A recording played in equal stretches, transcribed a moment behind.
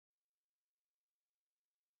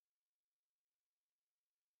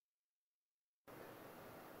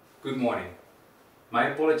Good morning. My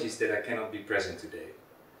apologies that I cannot be present today.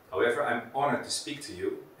 However, I'm honored to speak to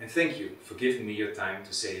you and thank you for giving me your time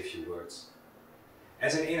to say a few words.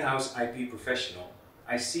 As an in-house IP professional,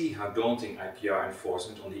 I see how daunting IPR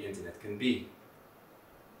enforcement on the internet can be.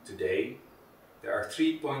 Today, there are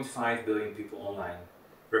 3.5 billion people online,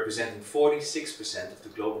 representing 46% of the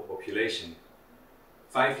global population.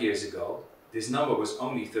 5 years ago, this number was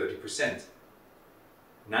only 30%.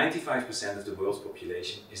 95% of the world's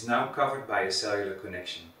population is now covered by a cellular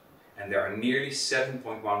connection, and there are nearly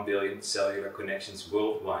 7.1 billion cellular connections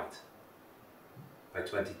worldwide. By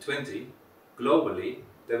 2020, globally,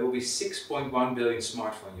 there will be 6.1 billion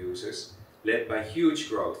smartphone users, led by huge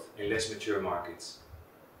growth in less mature markets.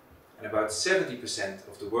 And about 70%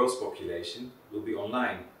 of the world's population will be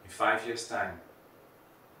online in 5 years' time.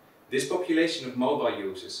 This population of mobile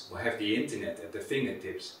users will have the internet at their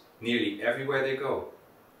fingertips nearly everywhere they go.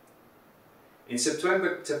 In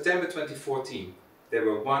September 2014, there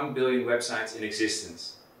were 1 billion websites in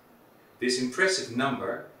existence. This impressive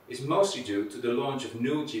number is mostly due to the launch of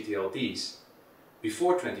new GTLDs.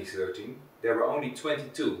 Before 2013, there were only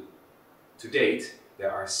 22. To date,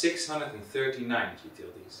 there are 639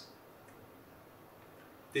 GTLDs.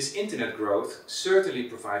 This internet growth certainly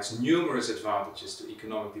provides numerous advantages to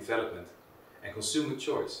economic development and consumer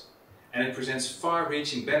choice, and it presents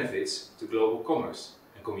far-reaching benefits to global commerce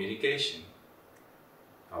and communication.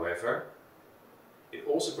 However, it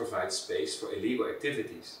also provides space for illegal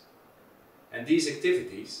activities. And these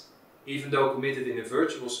activities, even though committed in a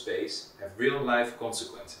virtual space, have real-life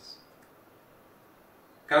consequences.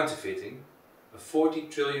 Counterfeiting, a 40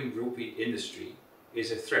 trillion rupee industry,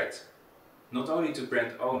 is a threat, not only to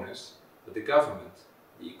brand owners, but the government,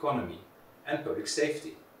 the economy, and public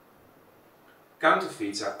safety.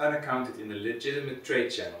 Counterfeits are unaccounted in the legitimate trade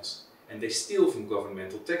channels, and they steal from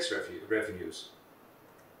governmental tax revenues.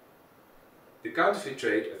 The counterfeit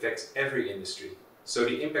trade affects every industry, so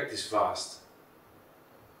the impact is vast.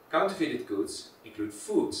 Counterfeited goods include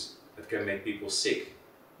foods that can make people sick,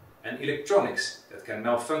 and electronics that can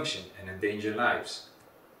malfunction and endanger lives.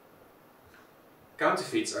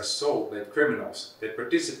 Counterfeits are sold by criminals that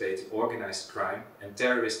participate in organized crime and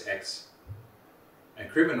terrorist acts. And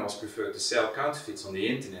criminals prefer to sell counterfeits on the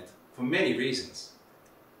internet for many reasons.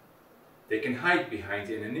 They can hide behind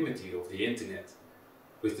the anonymity of the internet.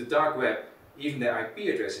 With the dark web, even their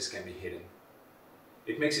IP addresses can be hidden.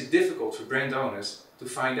 It makes it difficult for brand owners to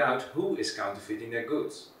find out who is counterfeiting their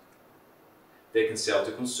goods. They can sell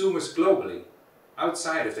to consumers globally,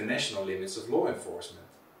 outside of the national limits of law enforcement.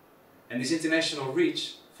 And this international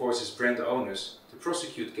reach forces brand owners to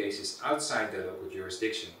prosecute cases outside their local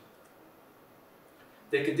jurisdiction.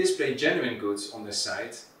 They can display genuine goods on their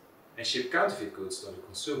site and ship counterfeit goods to the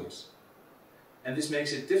consumers. And this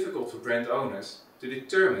makes it difficult for brand owners to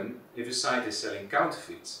determine if a site is selling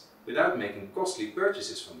counterfeits without making costly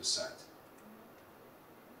purchases from the site.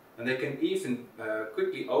 And they can even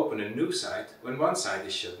quickly open a new site when one site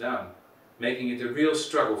is shut down, making it a real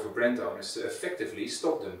struggle for brand owners to effectively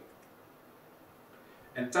stop them.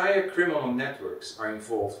 Entire criminal networks are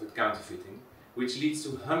involved with counterfeiting, which leads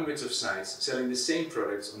to hundreds of sites selling the same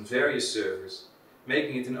products on various servers,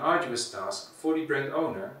 making it an arduous task for the brand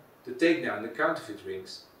owner to take down the counterfeit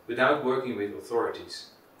rings without working with authorities.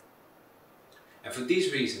 And for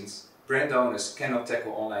these reasons, brand owners cannot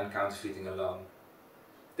tackle online counterfeiting alone.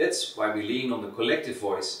 That's why we lean on the collective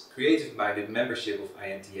voice created by the membership of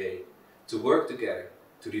INTA to work together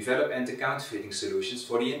to develop anti-counterfeiting solutions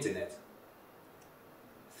for the internet.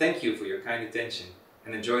 Thank you for your kind attention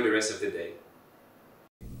and enjoy the rest of the day.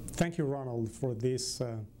 Thank you, Ronald, for this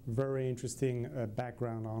very interesting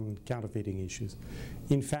background on counterfeiting issues.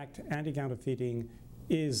 In fact, anti-counterfeiting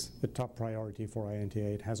is a top priority for INTA.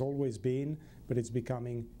 It has always been, but it's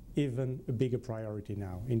becoming even a bigger priority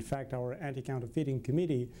now. In fact, our anti-counterfeiting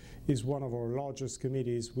committee is one of our largest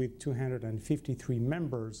committees with 253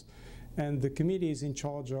 members, and the committee is in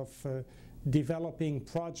charge of developing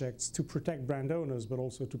projects to protect brand owners but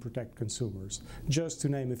also to protect consumers. Just to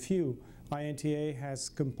name a few, INTA has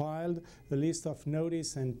compiled a list of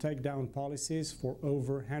notice and takedown policies for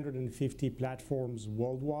over 150 platforms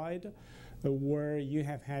worldwide, where you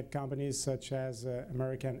have had companies such as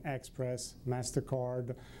American Express,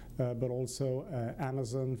 MasterCard, but also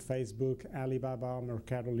Amazon, Facebook, Alibaba,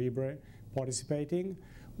 Mercado Libre participating.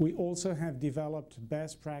 We also have developed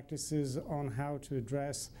best practices on how to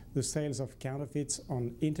address the sales of counterfeits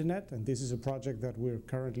on internet, and this is a project that we're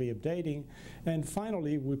currently updating. And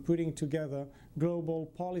finally, we're putting together global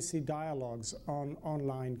policy dialogues on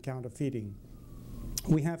online counterfeiting.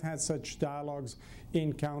 We have had such dialogues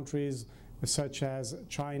in countries such as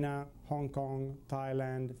China, Hong Kong,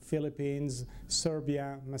 Thailand, Philippines,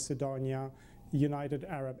 Serbia, Macedonia, United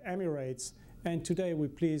Arab Emirates, and today we're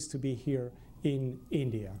pleased to be here in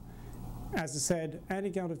India. As I said,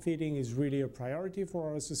 anti-counterfeiting is really a priority for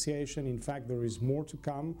our association. In fact, there is more to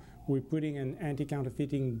come. We're putting an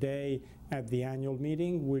anti-counterfeiting day at the annual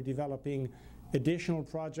meeting. We're developing additional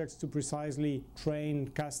projects to precisely train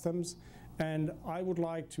customs. And I would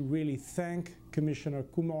like to really thank Commissioner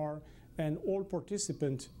Kumar and all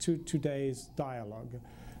participants to today's dialogue.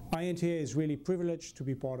 INTA is really privileged to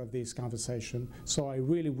be part of this conversation, so I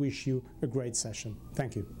really wish you a great session.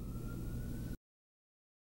 Thank you.